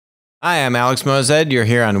Hi, I'm Alex Mozed. You're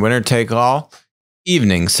here on Winner Take All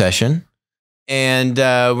evening session. And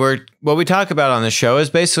what we talk about on the show is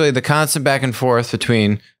basically the constant back and forth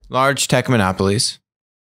between large tech monopolies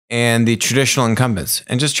and the traditional incumbents,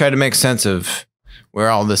 and just try to make sense of where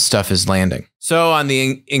all this stuff is landing. So on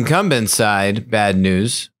the incumbent side, bad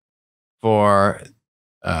news for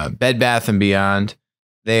Bed Bath & Beyond.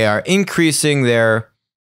 They are increasing their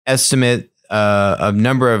estimate of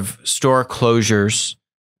number of store closures,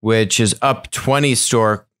 which is up 20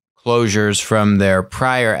 store closures from their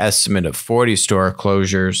prior estimate of 40 store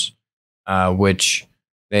closures, which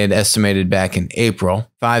they had estimated back in April.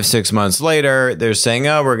 5-6 months later, they're saying,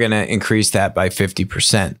 oh, we're going to increase that by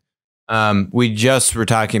 50%. We just were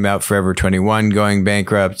talking about Forever 21 going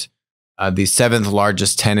bankrupt, the 7th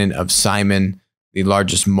largest tenant of Simon, the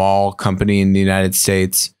largest mall company in the United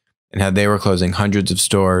States, and how they were closing hundreds of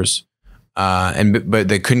stores, but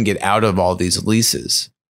they couldn't get out of all these leases.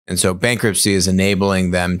 And so bankruptcy is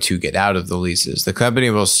enabling them to get out of the leases. The company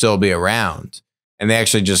will still be around, and they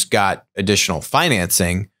actually just got additional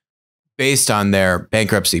financing based on their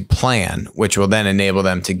bankruptcy plan, which will then enable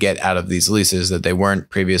them to get out of these leases that they weren't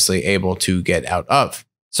previously able to get out of.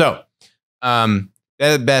 So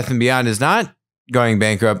Bed Bath & Beyond is not going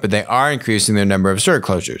bankrupt, but they are increasing their number of store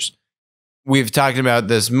closures. We've talked about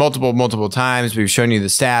this multiple times. We've shown you the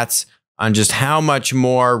stats on just how much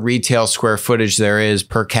more retail square footage there is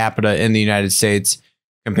per capita in the United States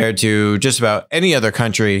compared to just about any other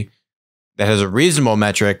country that has a reasonable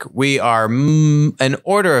metric. We are an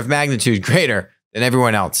order of magnitude greater than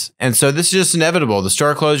everyone else. And so this is just inevitable. The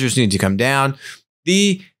store closures need to come down.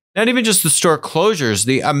 Not even just the store closures,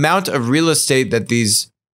 the amount of real estate that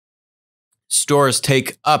these stores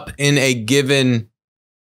take up in a given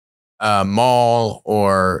mall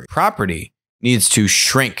or property needs to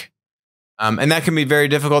shrink. And that can be very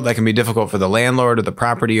difficult. That can be difficult for the landlord or the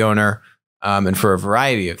property owner, and for a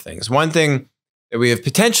variety of things. One thing that we have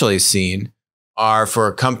potentially seen are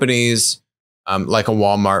for companies like a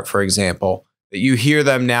Walmart, for example, that you hear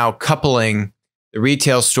them now coupling the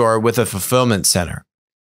retail store with a fulfillment center.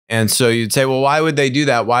 And so you'd say, well, why would they do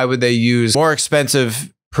that? Why would they use more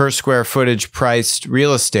expensive per square footage priced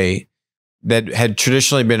real estate that had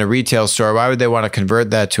traditionally been a retail store? Why would they want to convert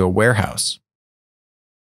that to a warehouse?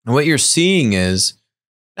 And what you're seeing is,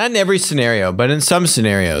 not in every scenario, but in some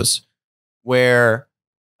scenarios, where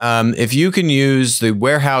if you can use the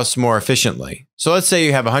warehouse more efficiently. So let's say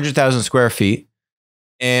you have 100,000 square feet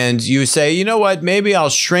and you say, you know what, maybe I'll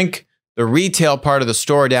shrink the retail part of the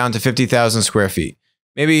store down to 50,000 square feet.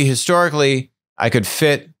 Maybe historically I could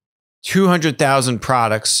fit 200,000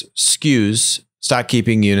 products, SKUs, stock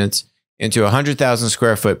keeping units, into a 100,000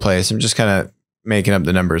 square foot place. I'm just kind of making up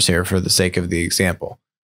the numbers here for the sake of the example.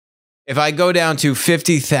 If I go down to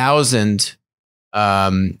 50,000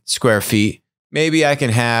 square feet, maybe I can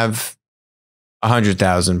have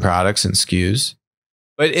 100,000 products and SKUs.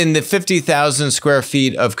 But in the 50,000 square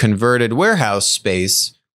feet of converted warehouse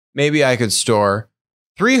space, maybe I could store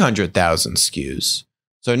 300,000 SKUs.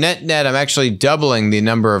 So net, I'm actually doubling the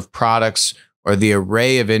number of products or the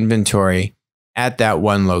array of inventory at that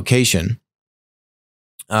one location,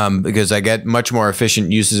 because I get much more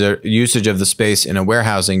efficient usage of the space in a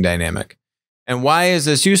warehousing dynamic. And why is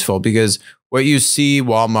this useful? Because what you see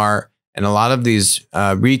Walmart and a lot of these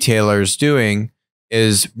retailers doing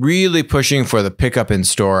is really pushing for the pickup in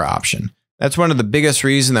store option. That's one of the biggest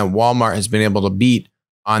reasons that Walmart has been able to beat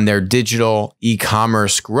on their digital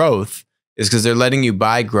e-commerce growth, is because they're letting you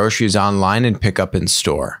buy groceries online and pick up in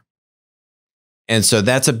store. And so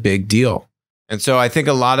that's a big deal. And so I think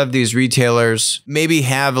a lot of these retailers maybe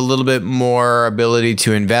have a little bit more ability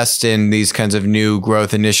to invest in these kinds of new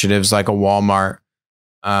growth initiatives like a Walmart,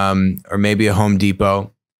 or maybe a Home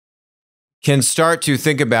Depot, can start to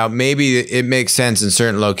think about maybe it makes sense in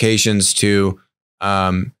certain locations to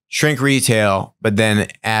shrink retail, but then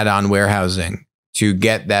add on warehousing to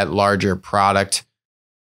get that larger product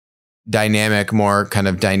dynamic, more kind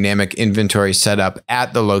of dynamic inventory setup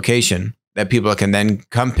at the location that people can then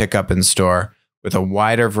come pick up in store with a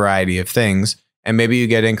wider variety of things. And maybe you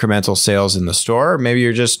get incremental sales in the store, or maybe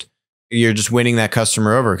you're just winning that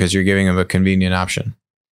customer over because you're giving them a convenient option.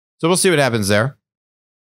 So we'll see what happens there.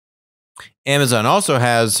 Amazon also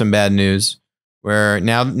has some bad news, where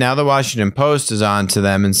now the Washington Post is on to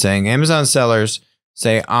them and saying Amazon sellers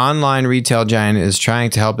say online retail giant is trying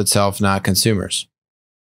to help itself, not consumers.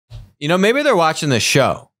 You know, maybe they're watching this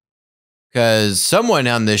show, because someone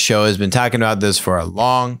on this show has been talking about this for a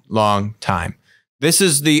long time. This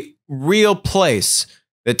is the real place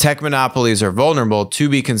that tech monopolies are vulnerable to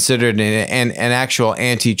be considered an actual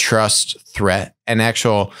antitrust threat, an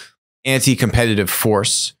actual anti-competitive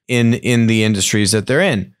force in the industries that they're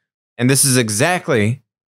in. And this is exactly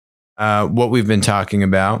what we've been talking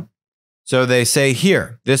about. So they say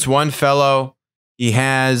here, this one fellow, he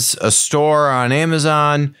has a store on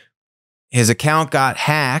Amazon. His account got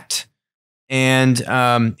hacked, and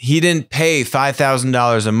he didn't pay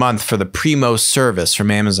 $5,000 a month for the Primo service from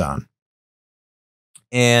Amazon.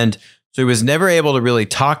 And so he was never able to really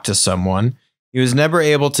talk to someone. He was never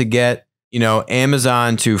able to get,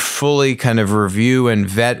 Amazon to fully kind of review and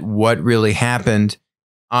vet what really happened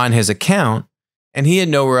on his account. And he had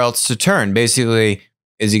nowhere else to turn. Basically,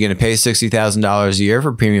 is he going to pay $60,000 a year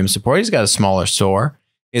for premium support? He's got a smaller store.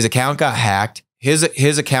 His account got hacked.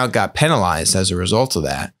 His account got penalized as a result of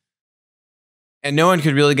that. And no one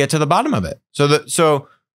could really get to the bottom of it. So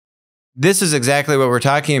this is exactly what we're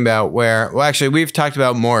talking about where, well, actually, we've talked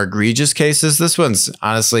about more egregious cases. This one's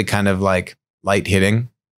honestly kind of like light hitting.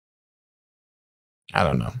 I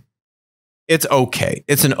don't know. It's okay.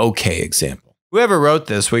 It's an okay example. Whoever wrote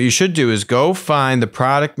this, what you should do is go find the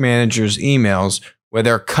product manager's emails where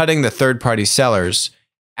they're cutting the third-party sellers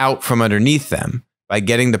out from underneath them by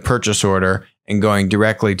getting the purchase order and going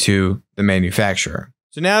directly to the manufacturer.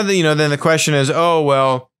 So now that, then the question is, oh,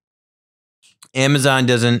 well, Amazon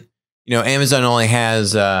doesn't, Amazon only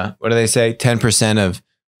has, what do they say? 10%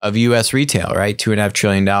 of US retail, right? $2.5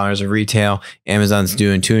 trillion of retail. Amazon's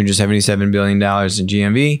doing $277 billion in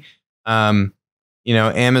GMV.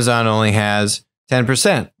 Amazon only has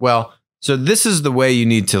 10%. Well, so this is the way you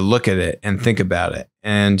need to look at it and think about it.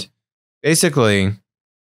 And basically,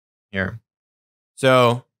 here.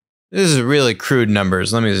 So this is really crude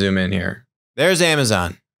numbers. Let me zoom in here. There's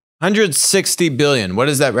Amazon, 160 billion. What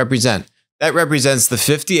does that represent? That represents the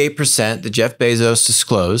 58% that Jeff Bezos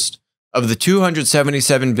disclosed of the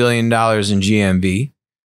 $277 billion in GMV,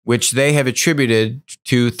 which they have attributed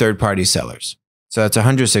to third-party sellers. So that's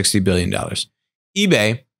 $160 billion.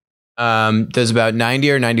 eBay does about $90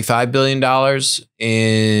 or $95 billion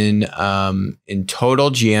in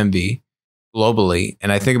total GMV globally,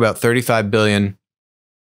 and I think about $35 billion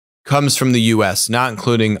comes from the US, not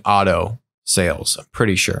including auto sales. I'm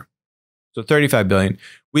pretty sure. So $35 billion.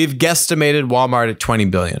 We've guesstimated Walmart at $20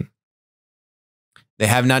 billion. They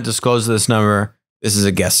have not disclosed this number. This is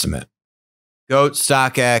a guesstimate. Goat,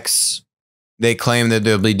 StockX, they claim that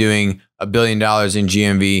they'll be doing $1 billion in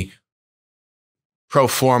GMV pro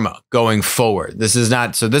forma going forward. This is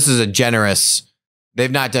not, so this is a generous, they've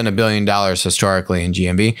not done $1 billion historically in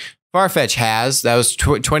GMV. Farfetch has, that was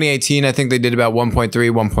 2018. I think they did about $1.3,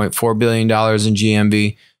 $1.4 billion in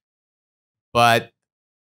GMV, but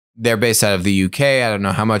they're based out of the UK. I don't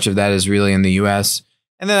know how much of that is really in the US.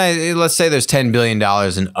 And then let's say there's $10 billion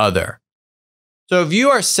in other. So if you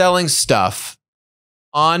are selling stuff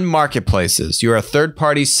on marketplaces, you're a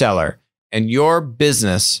third-party seller, and your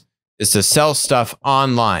business is to sell stuff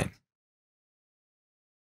online,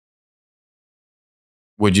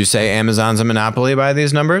 would you say Amazon's a monopoly by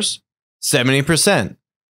these numbers? 70%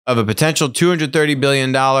 of a potential $230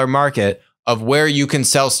 billion market of where you can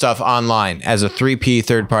sell stuff online as a 3P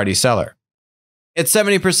third-party seller. It's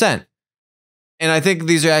 70%. And I think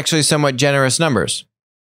these are actually somewhat generous numbers.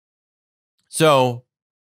 So,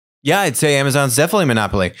 yeah, I'd say Amazon's definitely a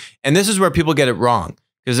monopoly. And this is where people get it wrong,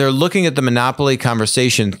 because they're looking at the monopoly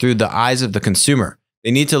conversation through the eyes of the consumer. They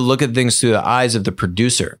need to look at things through the eyes of the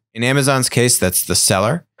producer. In Amazon's case, that's the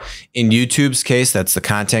seller. In YouTube's case, that's the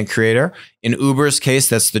content creator. In Uber's case,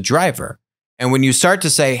 that's the driver. And when you start to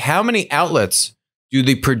say, how many outlets do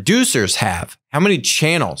the producers have? How many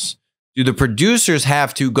channels do the producers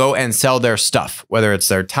have to go and sell their stuff? Whether it's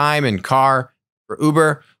their time in car for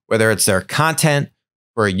Uber, whether it's their content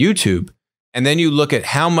for YouTube. And then you look at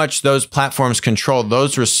how much those platforms control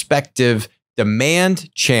those respective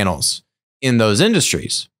demand channels in those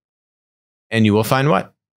industries. And you will find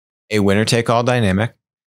what? A winner-take-all dynamic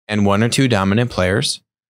and one or two dominant players,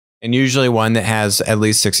 and usually one that has at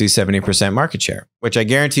least 60, 70% market share, which I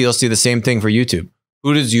guarantee you'll see the same thing for YouTube.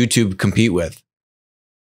 Who does YouTube compete with?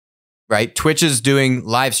 Right? Twitch is doing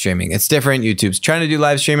live streaming. It's different. YouTube's trying to do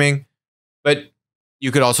live streaming, but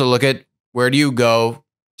you could also look at where do you go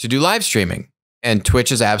to do live streaming? And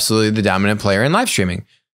Twitch is absolutely the dominant player in live streaming.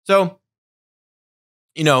 So,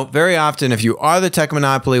 very often if you are the tech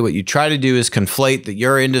monopoly, what you try to do is conflate that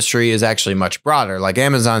your industry is actually much broader. Like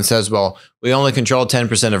Amazon says, well, we only control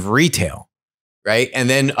 10% of retail, right? And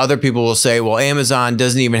then other people will say, well, Amazon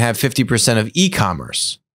doesn't even have 50% of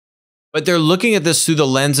e-commerce. But they're looking at this through the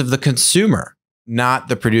lens of the consumer, not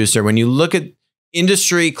the producer. When you look at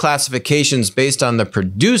industry classifications based on the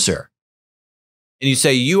producer, and you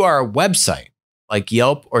say you are a website like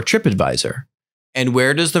Yelp or TripAdvisor, and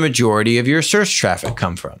where does the majority of your search traffic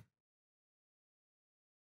come from?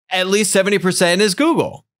 at least 70% is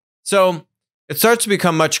Google. So it starts to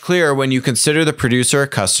become much clearer when you consider the producer a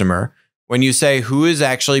customer. When you say who is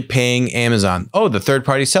actually paying Amazon, oh, the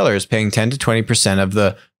third-party seller is paying 10 to 20% of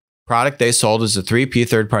the product they sold as a 3P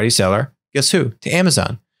third-party seller. Guess who? To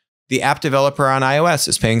Amazon. The app developer on iOS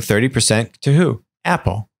is paying 30% to who?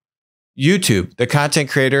 Apple. YouTube, the content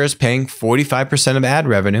creator is paying 45% of ad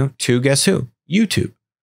revenue to guess who? YouTube.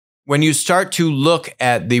 When you start to look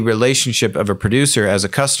at the relationship of a producer as a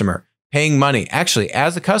customer, paying money actually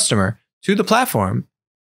as a customer to the platform,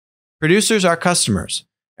 producers are customers.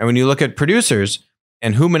 And when you look at producers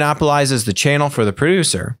and who monopolizes the channel for the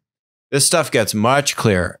producer, this stuff gets much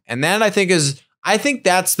clearer. And that I think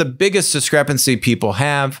that's the biggest discrepancy people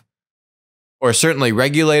have, or certainly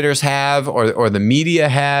regulators have, or the media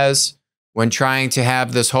has, when trying to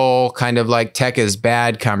have this whole kind of like tech is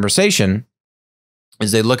bad conversation,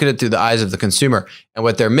 is they look at it through the eyes of the consumer. And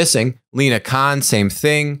what they're missing, Lena Khan, same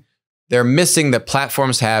thing. They're missing that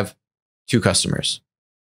platforms have two customers,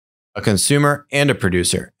 a consumer and a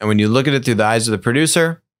producer. And when you look at it through the eyes of the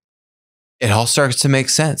producer, it all starts to make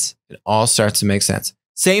sense. It all starts to make sense.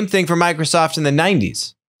 Same thing for Microsoft in the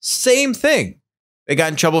 90s. Same thing. They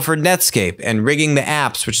got in trouble for Netscape and rigging the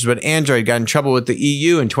apps, which is what Android got in trouble with the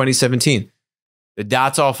EU in 2017. The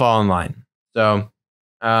dots all fall in line. So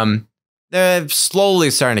they're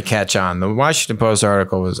slowly starting to catch on. The Washington Post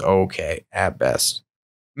article was okay at best.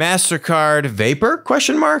 MasterCard Vapor?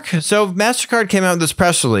 Question mark. So MasterCard came out with this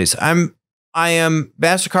press release.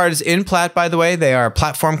 MasterCard is in Platt, by the way. They are a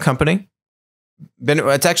platform company.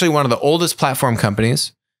 It's actually one of the oldest platform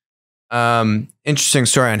companies. Interesting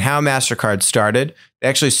story on how MasterCard started. They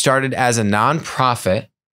actually started as a nonprofit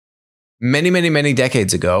many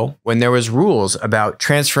decades ago when there was rules about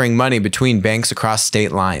transferring money between banks across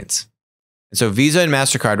state lines. And so Visa and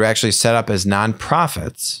MasterCard were actually set up as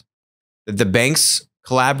nonprofits that the banks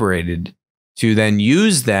collaborated to then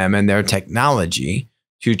use them and their technology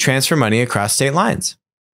to transfer money across state lines.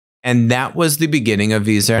 And that was the beginning of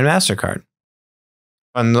Visa and MasterCard.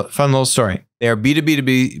 Fun little story. They are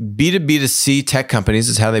B2B2C tech companies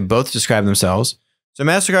is how they both describe themselves. So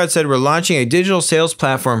MasterCard said, we're launching a digital sales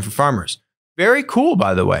platform for farmers. Very cool,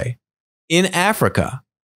 by the way, in Africa.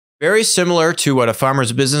 Very similar to what a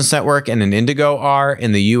Farmers Business Network and an Indigo are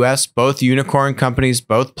in the US, both unicorn companies,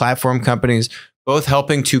 both platform companies, both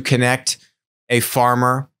helping to connect a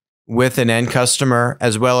farmer with an end customer,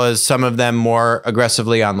 as well as some of them more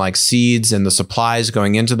aggressively on like seeds and the supplies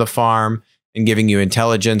going into the farm and giving you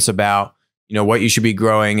intelligence about, what you should be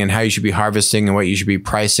growing and how you should be harvesting and what you should be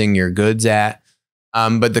pricing your goods at.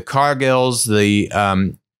 But the Cargills, the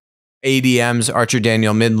ADMs, Archer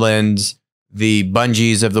Daniel Midlands, the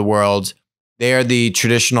Bungees of the world, they are the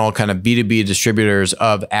traditional kind of B2B distributors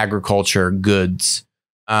of agriculture goods.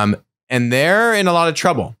 And they're in a lot of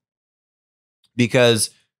trouble because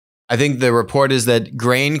I think the report is that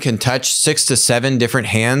grain can touch 6 to 7 different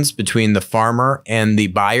hands between the farmer and the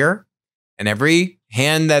buyer. And every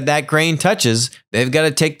hand that grain touches, they've got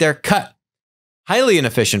to take their cut. Highly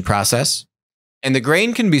inefficient process. And the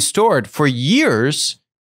grain can be stored for years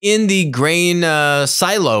in the grain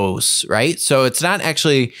silos, right? So it's not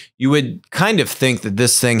actually, you would kind of think that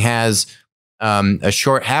this thing has a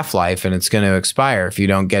short half-life and it's going to expire if you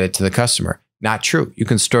don't get it to the customer. Not true. You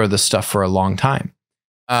can store this stuff for a long time,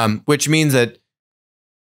 which means that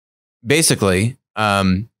basically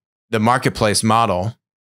the marketplace model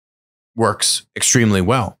works extremely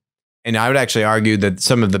well. And I would actually argue that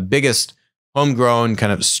some of the biggest homegrown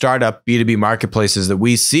kind of startup B2B marketplaces that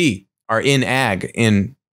we see are in ag,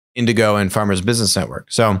 in Indigo and Farmers Business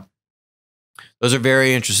Network. So those are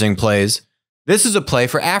very interesting plays. This is a play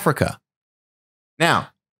for Africa. Now,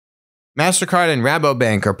 MasterCard and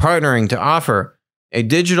Rabobank are partnering to offer a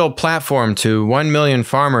digital platform to 1 million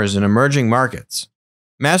farmers in emerging markets.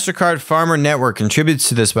 MasterCard Farmer Network contributes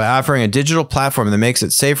to this by offering a digital platform that makes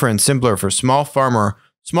it safer and simpler for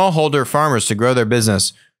smallholder farmers to grow their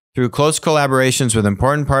business through close collaborations with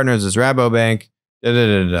important partners as Rabobank.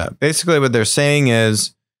 Basically, what they're saying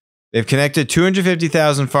is they've connected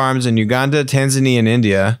 250,000 farms in Uganda, Tanzania, and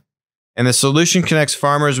India, and the solution connects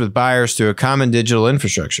farmers with buyers through a common digital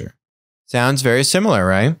infrastructure. Sounds very similar,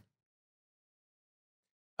 right?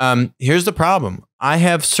 Here's the problem. I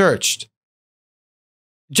have searched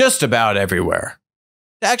just about everywhere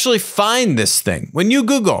to actually find this thing. When you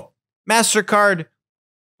Google MasterCard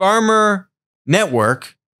Farmer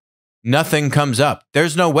Network, nothing comes up.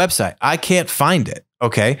 There's no website. I can't find it.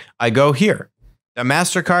 Okay, I go here. The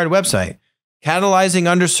MasterCard website, catalyzing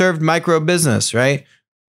underserved micro business, right?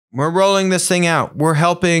 We're rolling this thing out. We're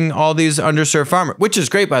helping all these underserved farmers, which is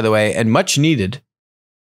great, by the way, and much needed.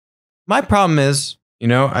 My problem is,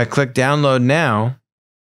 I click download now.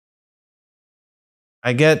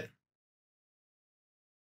 I get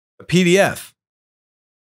a PDF.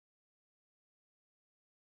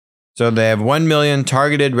 So they have 1 million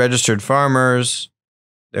targeted registered farmers.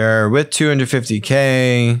 They're with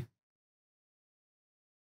 250K.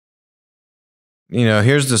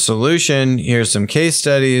 Here's the solution. Here's some case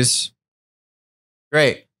studies.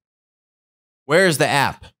 Great. Where is the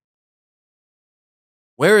app?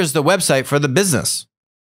 Where is the website for the business?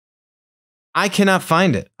 I cannot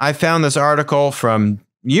find it. I found this article from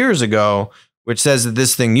years ago, which says that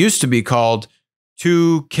this thing used to be called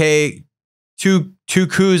 2Koozie.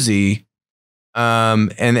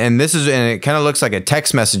 And it kind of looks like a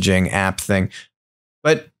text messaging app thing.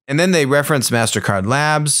 And then they reference MasterCard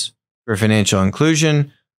Labs for financial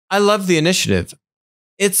inclusion. I love the initiative.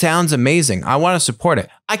 It sounds amazing. I want to support it.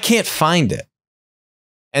 I can't find it.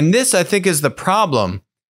 And this, I think, is the problem.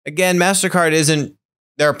 Again, MasterCard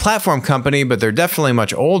they're a platform company, but they're definitely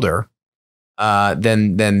much older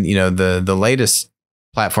than the latest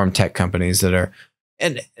platform tech companies that are.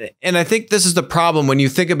 And I think this is the problem when you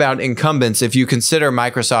think about incumbents. If you consider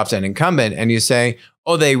Microsoft an incumbent and you say,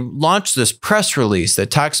 oh, they launched this press release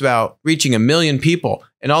that talks about reaching 1 million people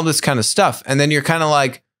and all this kind of stuff. And then you're kind of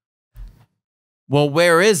like, well,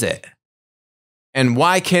 where is it? And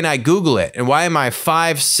why can't I Google it? And why am I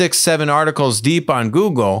 5, 6, 7 articles deep on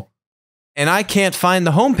Google and I can't find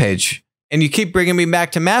the homepage? And you keep bringing me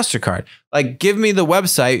back to MasterCard. Like, give me the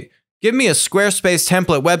website. Give me a Squarespace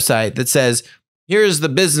template website that says, here's the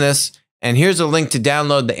business and here's a link to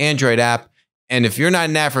download the Android app. And if you're not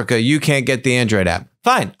in Africa, you can't get the Android app.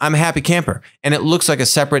 Fine, I'm a happy camper. And it looks like a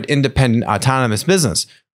separate, independent, autonomous business.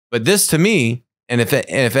 But this to me, and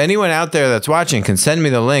if anyone out there that's watching can send me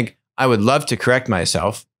the link, I would love to correct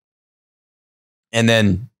myself and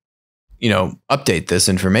then, update this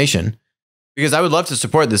information because I would love to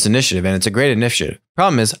support this initiative and it's a great initiative.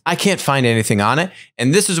 Problem is, I can't find anything on it.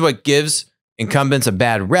 And this is what gives incumbents a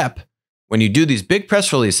bad rep when you do these big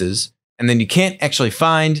press releases and then you can't actually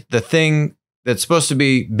find the thing that's supposed to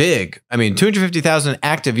be big. I mean, 250,000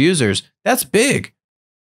 active users, that's big.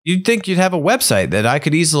 You'd think you'd have a website that I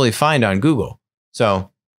could easily find on Google.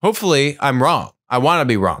 So hopefully I'm wrong. I want to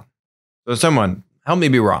be wrong. So someone help me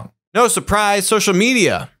be wrong. No surprise, social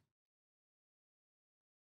media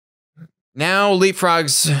now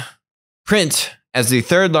leapfrogs print as the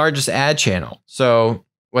 3rd largest ad channel. So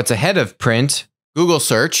what's ahead of print? Google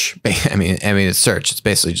search. I mean, it's search. It's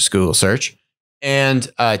basically just Google search and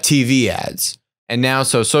TV ads. And now,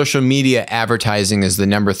 so social media advertising is the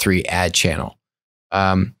number 3 ad channel.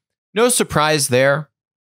 No surprise there.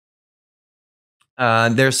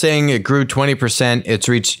 They're saying it grew 20%.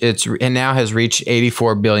 It now has reached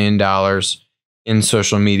 $84 billion in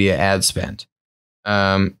social media ad spend.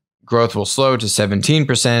 Growth will slow to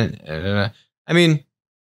 17%. I mean,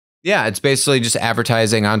 yeah, it's basically just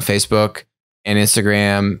advertising on Facebook and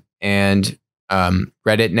Instagram and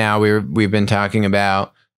Reddit. Now we've been talking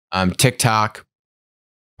about TikTok,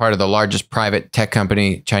 part of the largest private tech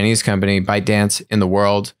company, Chinese company, ByteDance in the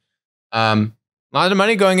world. A lot of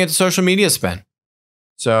money going into social media spend.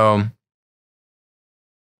 So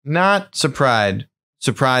not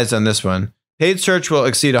surprised on this one. Paid search will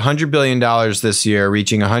exceed $100 billion this year,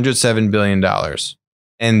 reaching $107 billion.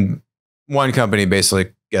 And one company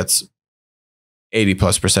basically gets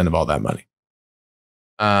 80+% of all that money.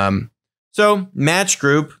 So Match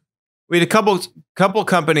Group, we had a couple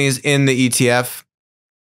companies in the ETF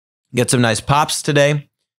get some nice pops today.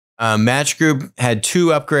 Match Group had 2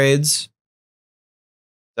 upgrades,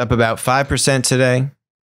 up about 5% today.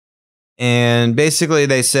 And basically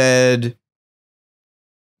they said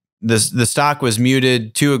the stock was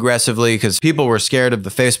muted too aggressively because people were scared of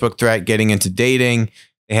the Facebook threat getting into dating.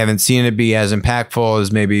 They haven't seen it be as impactful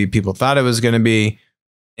as maybe people thought it was going to be.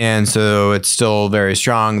 And so it's still very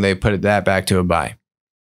strong. They put that back to a buy.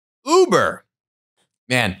 Uber,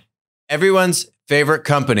 man, everyone's favorite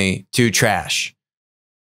company to trash.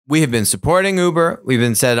 We have been supporting Uber. We've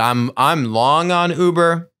been said I'm long on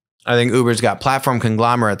Uber. I think Uber's got platform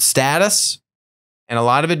conglomerate status and a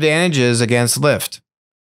lot of advantages against Lyft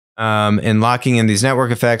in locking in these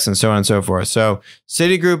network effects and so on and so forth. So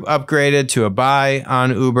Citigroup upgraded to a buy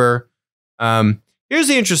on Uber. Here's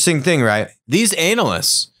the interesting thing, right? These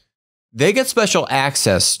analysts, they get special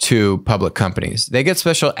access to public companies. They get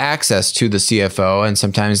special access to the CFO and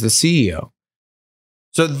sometimes the CEO.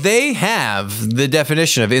 So they have the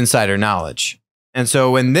definition of insider knowledge. And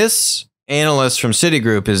so when this analyst from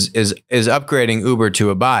Citigroup is upgrading Uber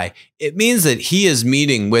to a buy, it means that he is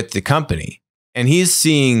meeting with the company and he's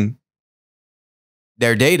seeing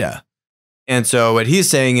their data. And so what he's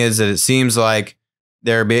saying is that it seems like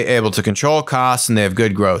They're able to control costs and they have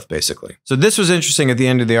good growth, basically. So this was interesting at the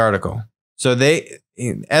end of the article. So they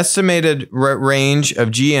estimated range of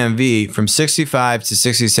GMV from $65 to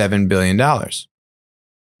 $67 billion.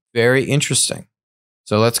 Very interesting.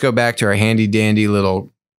 So let's go back to our handy dandy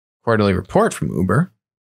little quarterly report from Uber.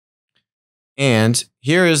 And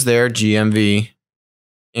here is their GMV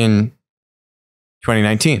in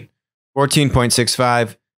 2019.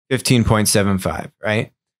 14.65, 15.75,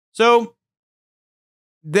 right? So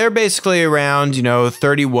they're basically around,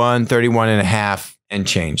 31 and a half and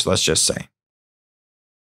change, let's just say.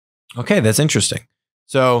 Okay, that's interesting.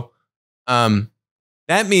 So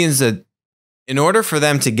that means that in order for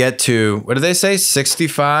them to get to, what do they say,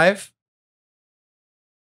 65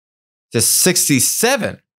 to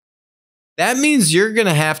 67, that means you're going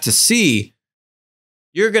to have to see,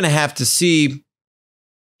 I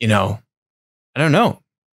don't know,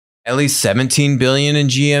 at least 17 billion in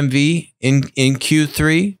GMV in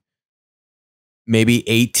Q3, maybe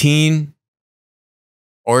 18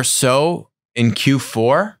 or so in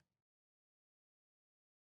Q4.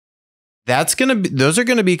 Those are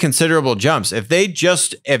going to be considerable jumps. If they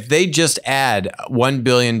just add $1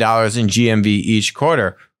 billion in GMV each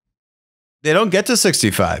quarter, they don't get to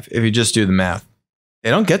 65 if you just do the math.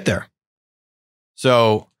 They don't get there.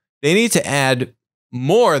 So they need to add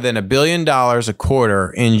more than $1 billion a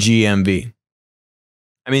quarter in GMV.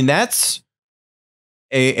 I mean, that's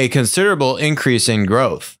a considerable increase in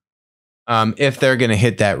growth if they're going to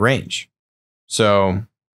hit that range. So,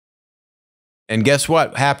 and guess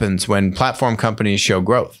what happens when platform companies show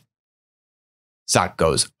growth? Stock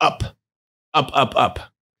goes up, up, up, up.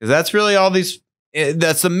 Because that's really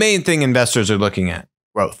that's the main thing investors are looking at,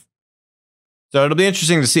 growth. So it'll be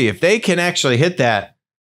interesting to see if they can actually hit that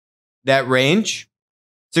range,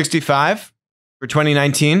 65 for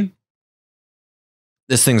 2019.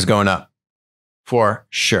 This thing's going up for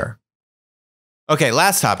sure. Okay,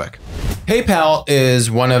 last topic. PayPal is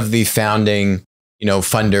one of the founding,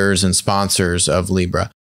 funders and sponsors of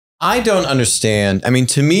Libra. I don't understand. I mean,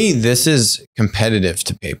 to me, this is competitive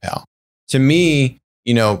to PayPal. To me,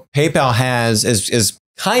 PayPal is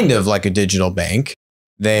kind of like a digital bank.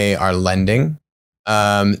 They are lending.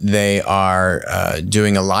 They are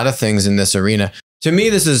doing a lot of things in this arena. To me,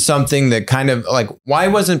 this is something that kind of like, why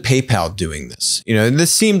wasn't PayPal doing this?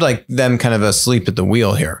 This seemed like them kind of asleep at the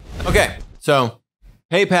wheel here. Okay, so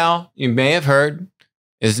PayPal, you may have heard,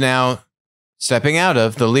 is now stepping out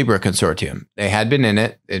of the Libra consortium. They had been in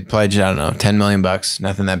it. They'd pledged, I don't know, 10 million bucks,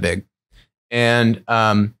 nothing that big. And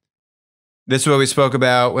this is what we spoke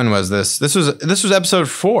about. When was this? This was episode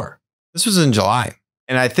 4. This was in July.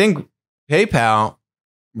 And I think PayPal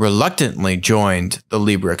reluctantly joined the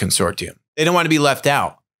Libra consortium. They don't want to be left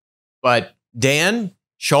out. But Dan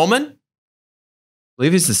Schulman, I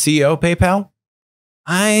believe he's the CEO of PayPal.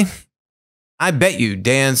 I bet you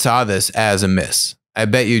Dan saw this as a miss. I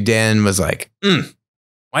bet you Dan was like, why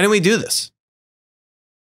didn't we do this?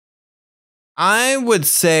 I would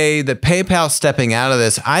say that PayPal stepping out of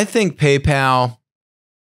this, I think PayPal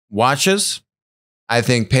watches. I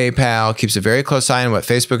think PayPal keeps a very close eye on what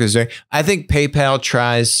Facebook is doing. I think PayPal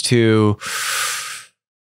tries to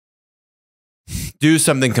do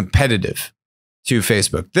something competitive to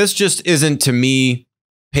Facebook. This just isn't, to me,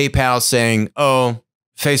 PayPal saying, oh,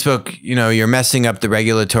 Facebook, you're messing up the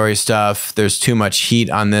regulatory stuff. There's too much heat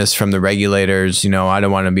on this from the regulators. I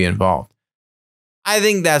don't want to be involved. I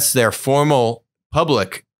think that's their formal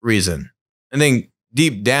public reason. I think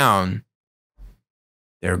deep down,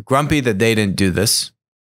 they're grumpy that they didn't do this.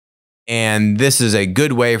 And this is a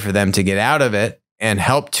good way for them to get out of it and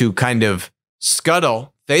help to kind of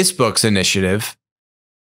scuttle Facebook's initiative.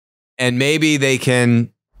 And maybe they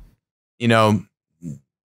can,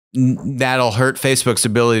 that'll hurt Facebook's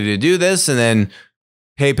ability to do this. And then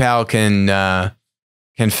PayPal can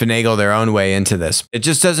finagle their own way into this. It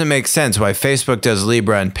just doesn't make sense why Facebook does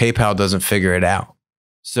Libra and PayPal doesn't figure it out.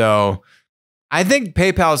 So I think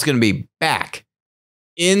PayPal is going to be back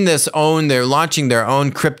in this they're launching their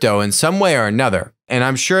own crypto in some way or another. And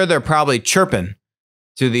I'm sure they're probably chirping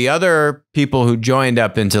to the other people who joined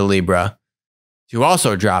up into Libra to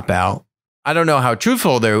also drop out. I don't know how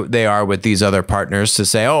truthful they are with these other partners to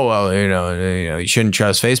say, oh, well, you shouldn't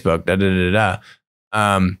trust Facebook.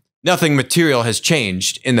 Nothing material has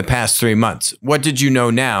changed in the past 3 months. What did you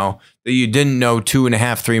know now that you didn't know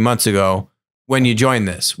 2.5, 3 months ago when you joined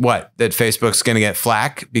this? What? That Facebook's going to get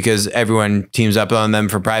flack because everyone teams up on them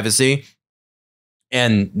for privacy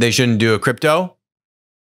and they shouldn't do a crypto?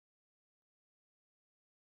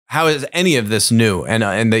 How is any of this new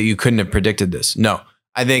and that you couldn't have predicted this? No,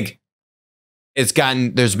 I think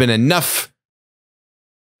there's been enough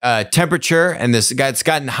temperature, and it's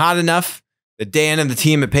gotten hot enough that Dan and the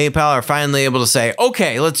team at PayPal are finally able to say,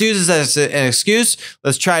 okay, let's use this as an excuse.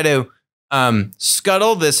 Let's try to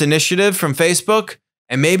scuttle this initiative from Facebook.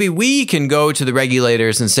 And maybe we can go to the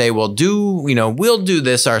regulators and say, well, we'll do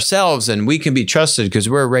this ourselves and we can be trusted because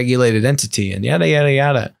we're a regulated entity and yada, yada,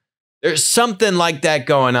 yada. There's something like that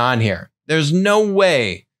going on here. There's no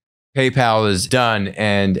way PayPal is done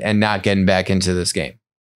and not getting back into this game.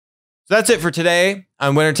 So that's it for today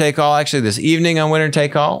on Winner Take All. Actually, this evening on Winner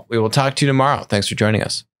Take All. We will talk to you tomorrow. Thanks for joining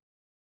us.